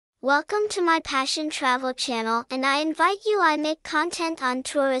Welcome to my Passion Travel channel, and I invite you. I make content on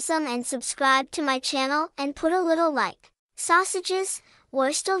tourism, and subscribe to my channel and put a little like. Sausages,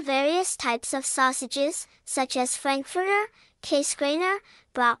 Würstel. Various types of sausages, such as Frankfurter, Käsekrainer,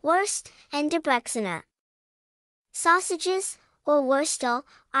 Bratwurst, and Debrecziner. Sausages, or Würstel,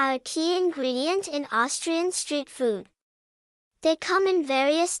 are a key ingredient in Austrian street food. They come in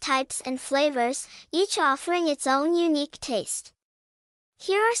various types and flavors, each offering its own unique taste.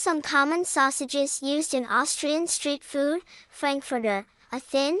 Here are some common sausages used in Austrian street food. Frankfurter, a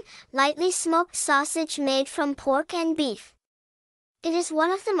thin, lightly smoked sausage made from pork and beef. It is one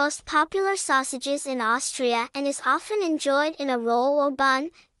of the most popular sausages in Austria and is often enjoyed in a roll or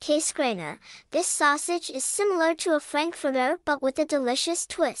bun. Käsekrainer, this sausage is similar to a Frankfurter but with a delicious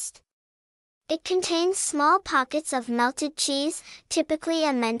twist. It contains small pockets of melted cheese, typically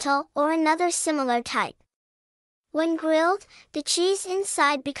Emmental or another similar type. When grilled, the cheese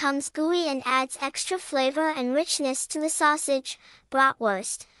inside becomes gooey and adds extra flavor and richness to the sausage.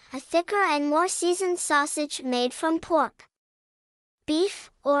 Bratwurst, a thicker and more seasoned sausage made from pork,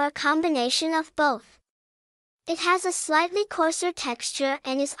 beef, or a combination of both. It has a slightly coarser texture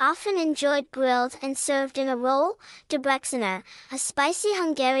and is often enjoyed grilled and served in a roll. Debrecziner, a spicy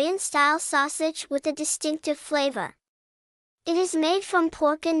Hungarian-style sausage with a distinctive flavor. It is made from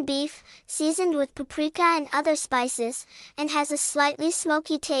pork and beef, seasoned with paprika and other spices, and has a slightly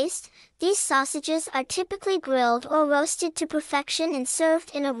smoky taste. These sausages are typically grilled or roasted to perfection and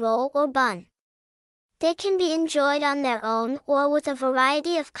served in a roll or bun. They can be enjoyed on their own or with a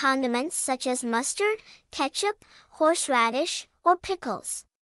variety of condiments such as mustard, ketchup, horseradish, or pickles.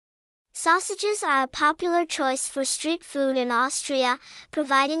 Sausages are a popular choice for street food in Austria,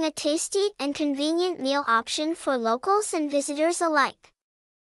 providing a tasty and convenient meal option for locals and visitors alike.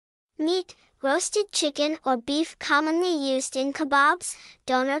 Meat, roasted chicken or beef, commonly used in kebabs,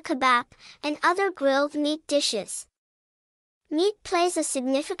 döner kebap, and other grilled meat dishes. Meat plays a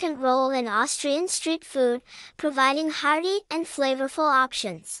significant role in Austrian street food, providing hearty and flavorful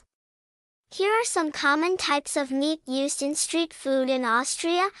options. Here are some common types of meat used in street food in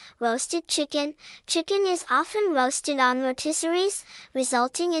Austria. Roasted chicken. Chicken is often roasted on rotisseries,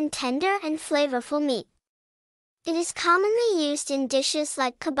 resulting in tender and flavorful meat. It is commonly used in dishes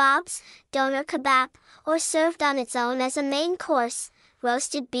like kebabs, döner kebap, or served on its own as a main course.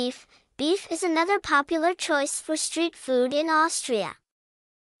 Roasted beef. Beef is another popular choice for street food in Austria.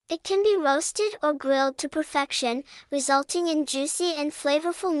 It can be roasted or grilled to perfection, resulting in juicy and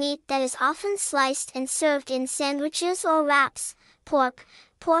flavorful meat that is often sliced and served in sandwiches or wraps. Pork.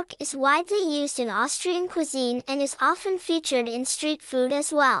 Pork is widely used in Austrian cuisine and is often featured in street food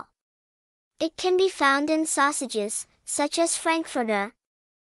as well. It can be found in sausages, such as Frankfurter,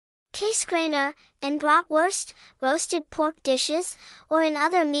 Käsekrainer, and Bratwurst, roasted pork dishes, or in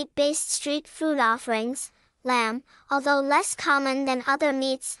other meat-based street food offerings. Lamb. Although less common than other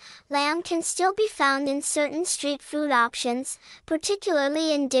meats, lamb can still be found in certain street food options,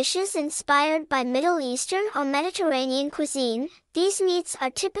 particularly in dishes inspired by Middle Eastern or Mediterranean cuisine. These meats are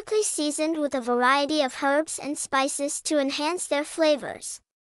typically seasoned with a variety of herbs and spices to enhance their flavors.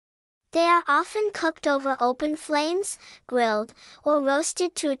 They are often cooked over open flames, grilled, or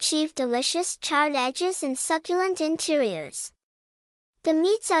roasted to achieve delicious charred edges and succulent interiors. The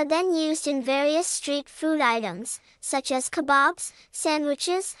meats are then used in various street food items, such as kebabs,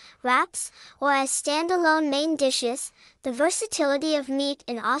 sandwiches, wraps, or as standalone main dishes. The versatility of meat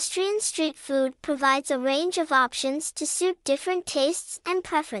in Austrian street food provides a range of options to suit different tastes and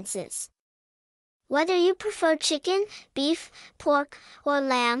preferences. Whether you prefer chicken, beef, pork, or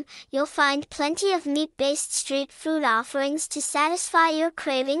lamb, you'll find plenty of meat-based street food offerings to satisfy your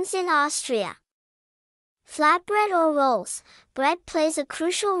cravings in Austria. Flatbread or rolls. Bread plays a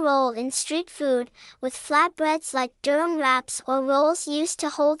crucial role in street food, with flatbreads like dürüm wraps or rolls used to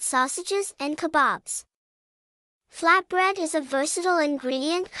hold sausages and kebabs. Flatbread is a versatile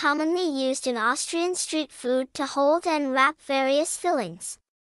ingredient commonly used in Austrian street food to hold and wrap various fillings.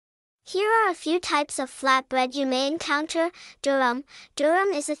 Here are a few types of flatbread you may encounter. Dürüm.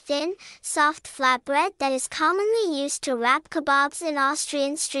 Dürüm is a thin, soft flatbread that is commonly used to wrap kebabs in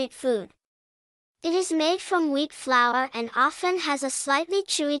Austrian street food. It is made from wheat flour and often has a slightly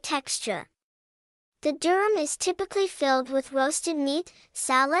chewy texture. The dürüm is typically filled with roasted meat,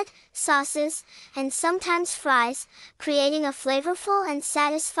 salad, sauces, and sometimes fries, creating a flavorful and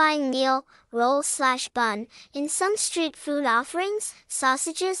satisfying meal. Roll/bun. In some street food offerings,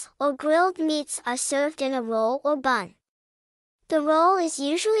 sausages or grilled meats are served in a roll or bun. The roll is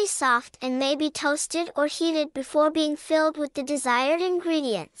usually soft and may be toasted or heated before being filled with the desired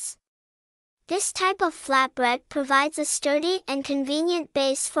ingredients. This type of flatbread provides a sturdy and convenient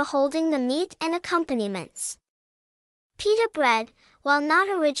base for holding the meat and accompaniments. Pita bread. While not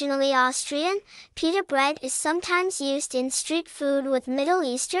originally Austrian, pita bread is sometimes used in street food with Middle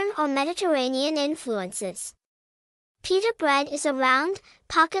Eastern or Mediterranean influences. Pita bread is a round,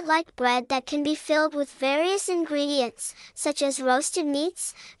 pocket-like bread that can be filled with various ingredients, such as roasted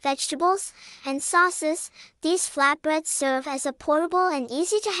meats, vegetables, and sauces. These flatbreads serve as a portable and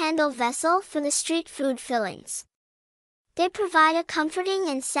easy-to-handle vessel for the street food fillings. They provide a comforting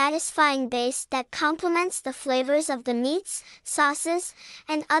and satisfying base that complements the flavors of the meats, sauces,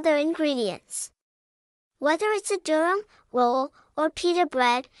 and other ingredients. Whether it's a dürüm, roll, or pita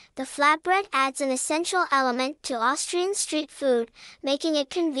bread, the flatbread adds an essential element to Austrian street food, making it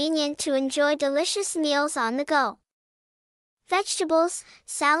convenient to enjoy delicious meals on the go. Vegetables.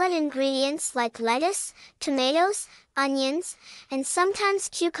 Salad ingredients like lettuce, tomatoes, onions, and sometimes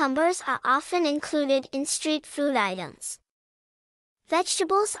cucumbers are often included in street food items.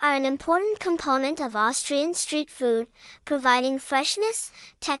 Vegetables are an important component of Austrian street food, providing freshness,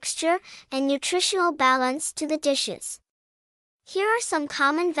 texture, and nutritional balance to the dishes. Here are some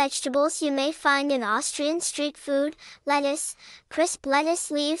common vegetables you may find in Austrian street food. Lettuce. Crisp lettuce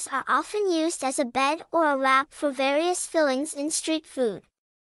leaves are often used as a bed or a wrap for various fillings in street food.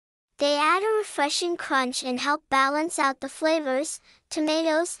 They add a refreshing crunch and help balance out the flavors.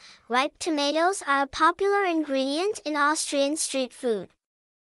 Tomatoes. Ripe tomatoes are a popular ingredient in Austrian street food.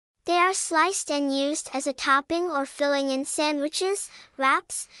 They are sliced and used as a topping or filling in sandwiches,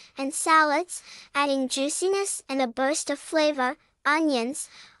 wraps, and salads, adding juiciness and a burst of flavor. Onions.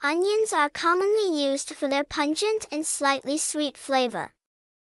 Onions are commonly used for their pungent and slightly sweet flavor.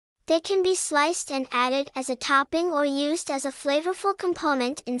 They can be sliced and added as a topping or used as a flavorful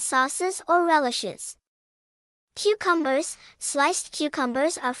component in sauces or relishes. Cucumbers. Sliced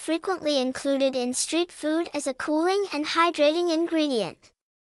cucumbers are frequently included in street food as a cooling and hydrating ingredient.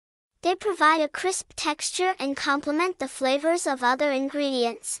 They provide a crisp texture and complement the flavors of other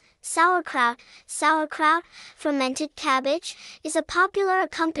ingredients. Sauerkraut. Sauerkraut, fermented cabbage, is a popular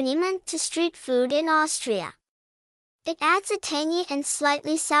accompaniment to street food in Austria. It adds a tangy and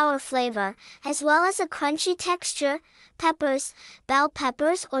slightly sour flavor, as well as a crunchy texture. Peppers. Bell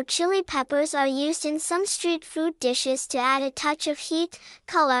peppers or chili peppers are used in some street food dishes to add a touch of heat,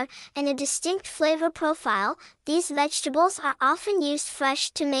 color, and a distinct flavor profile. These vegetables are often used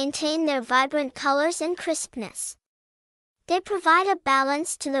fresh to maintain their vibrant colors and crispness. They provide a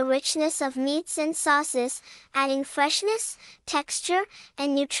balance to the richness of meats and sauces, adding freshness, texture,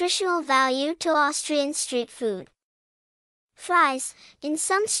 and nutritional value to Austrian street food. Fries. In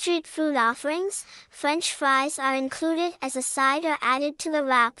some street food offerings, French fries are included as a side or added to the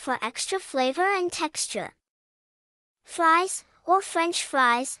wrap for extra flavor and texture. Fries, or French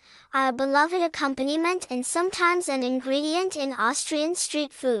fries, are a beloved accompaniment and sometimes an ingredient in Austrian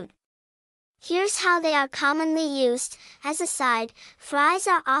street food. Here's how they are commonly used. As a side, fries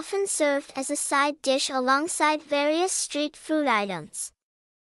are often served as a side dish alongside various street food items.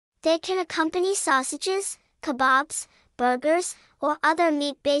 They can accompany sausages, kebabs, burgers, or other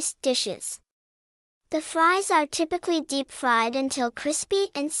meat-based dishes. The fries are typically deep-fried until crispy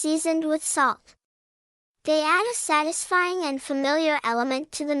and seasoned with salt. They add a satisfying and familiar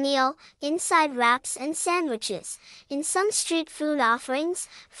element to the meal, inside wraps and sandwiches. In some street food offerings,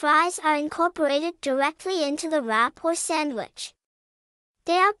 fries are incorporated directly into the wrap or sandwich.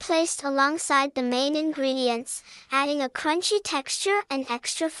 They are placed alongside the main ingredients, adding a crunchy texture and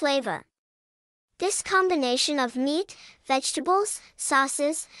extra flavor. This combination of meat, vegetables,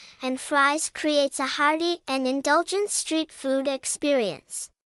 sauces, and fries creates a hearty and indulgent street food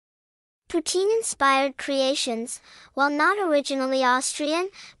experience. Poutine-inspired creations. While not originally Austrian,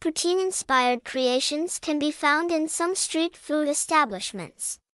 poutine-inspired creations can be found in some street food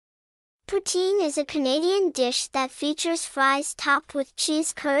establishments. Poutine is a Canadian dish that features fries topped with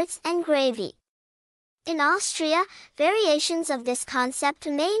cheese curds and gravy. In Austria, variations of this concept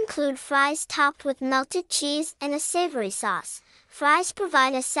may include fries topped with melted cheese and a savory sauce. Fries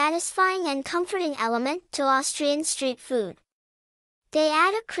provide a satisfying and comforting element to Austrian street food. They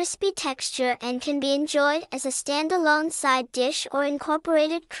add a crispy texture and can be enjoyed as a standalone side dish or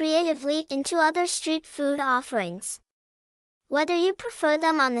incorporated creatively into other street food offerings. Whether you prefer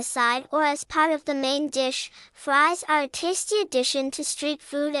them on the side or as part of the main dish, fries are a tasty addition to street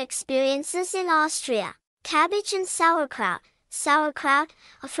food experiences in Austria. Cabbage and sauerkraut. Sauerkraut,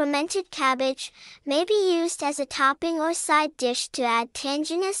 a fermented cabbage, may be used as a topping or side dish to add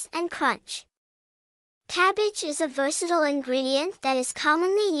tanginess and crunch. Cabbage is a versatile ingredient that is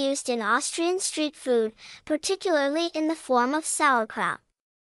commonly used in Austrian street food, particularly in the form of sauerkraut.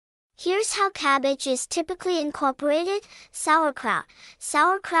 Here's how cabbage is typically incorporated. Sauerkraut.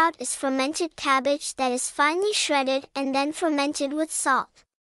 Sauerkraut is fermented cabbage that is finely shredded and then fermented with salt.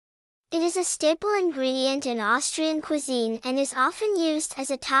 It is a staple ingredient in Austrian cuisine and is often used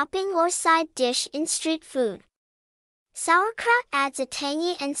as a topping or side dish in street food. Sauerkraut adds a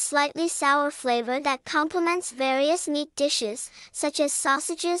tangy and slightly sour flavor that complements various meat dishes, such as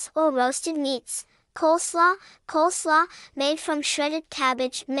sausages or roasted meats. Coleslaw. Coleslaw, made from shredded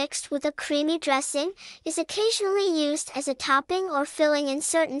cabbage mixed with a creamy dressing, is occasionally used as a topping or filling in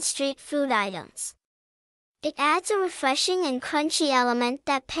certain street food items. It adds a refreshing and crunchy element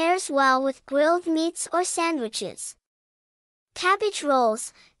that pairs well with grilled meats or sandwiches. Cabbage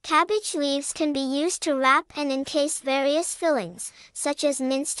rolls. Cabbage leaves can be used to wrap and encase various fillings, such as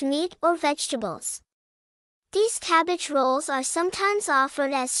minced meat or vegetables. These cabbage rolls are sometimes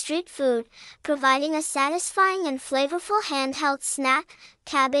offered as street food, providing a satisfying and flavorful handheld snack.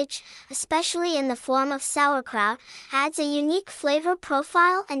 Cabbage, especially in the form of sauerkraut, adds a unique flavor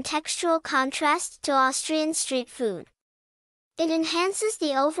profile and textural contrast to Austrian street food. It enhances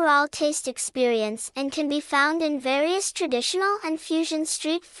the overall taste experience and can be found in various traditional and fusion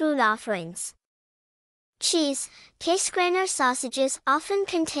street food offerings. Cheese. Käsekrainer sausages often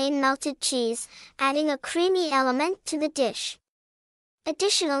contain melted cheese, adding a creamy element to the dish.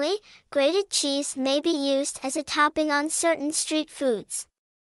 Additionally, grated cheese may be used as a topping on certain street foods.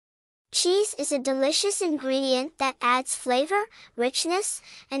 Cheese is a delicious ingredient that adds flavor, richness,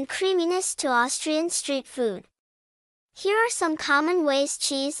 and creaminess to Austrian street food. Here are some common ways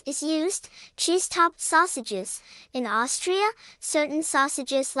cheese is used. Cheese-topped sausages. In Austria, certain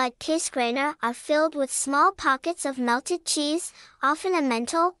sausages like Käsekrainer are filled with small pockets of melted cheese, often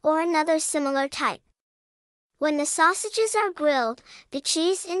Emmental or another similar type. When the sausages are grilled, the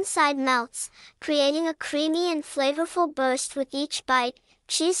cheese inside melts, creating a creamy and flavorful burst with each bite.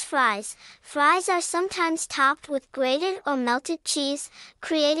 Cheese fries. Fries are sometimes topped with grated or melted cheese,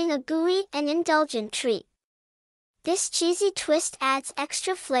 creating a gooey and indulgent treat. This cheesy twist adds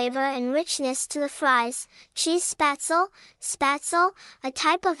extra flavor and richness to the fries. Cheese spatzel. Spatzel, a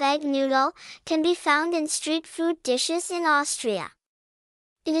type of egg noodle, can be found in street food dishes in Austria.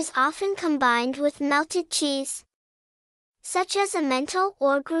 It is often combined with melted cheese, such as Emmental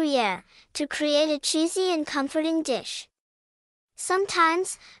or Gruyere, to create a cheesy and comforting dish.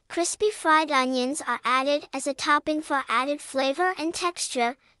 Sometimes, crispy fried onions are added as a topping for added flavor and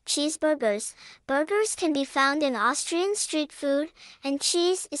texture. Cheeseburgers. Burgers can be found in Austrian street food, and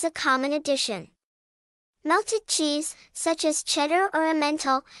cheese is a common addition. Melted cheese, such as cheddar or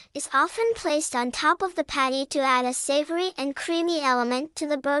Emmental, is often placed on top of the patty to add a savory and creamy element to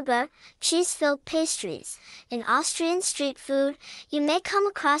the burger. Cheese-filled pastries. In Austrian street food, you may come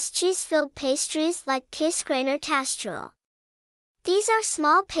across cheese-filled pastries like Käsekrainer Tastrel. These are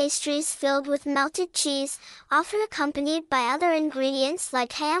small pastries filled with melted cheese, often accompanied by other ingredients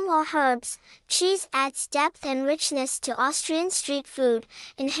like ham or herbs. Cheese adds depth and richness to Austrian street food,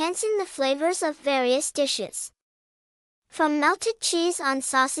 enhancing the flavors of various dishes. From melted cheese on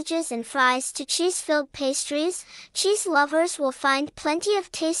sausages and fries to cheese-filled pastries, cheese lovers will find plenty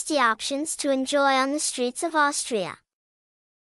of tasty options to enjoy on the streets of Austria.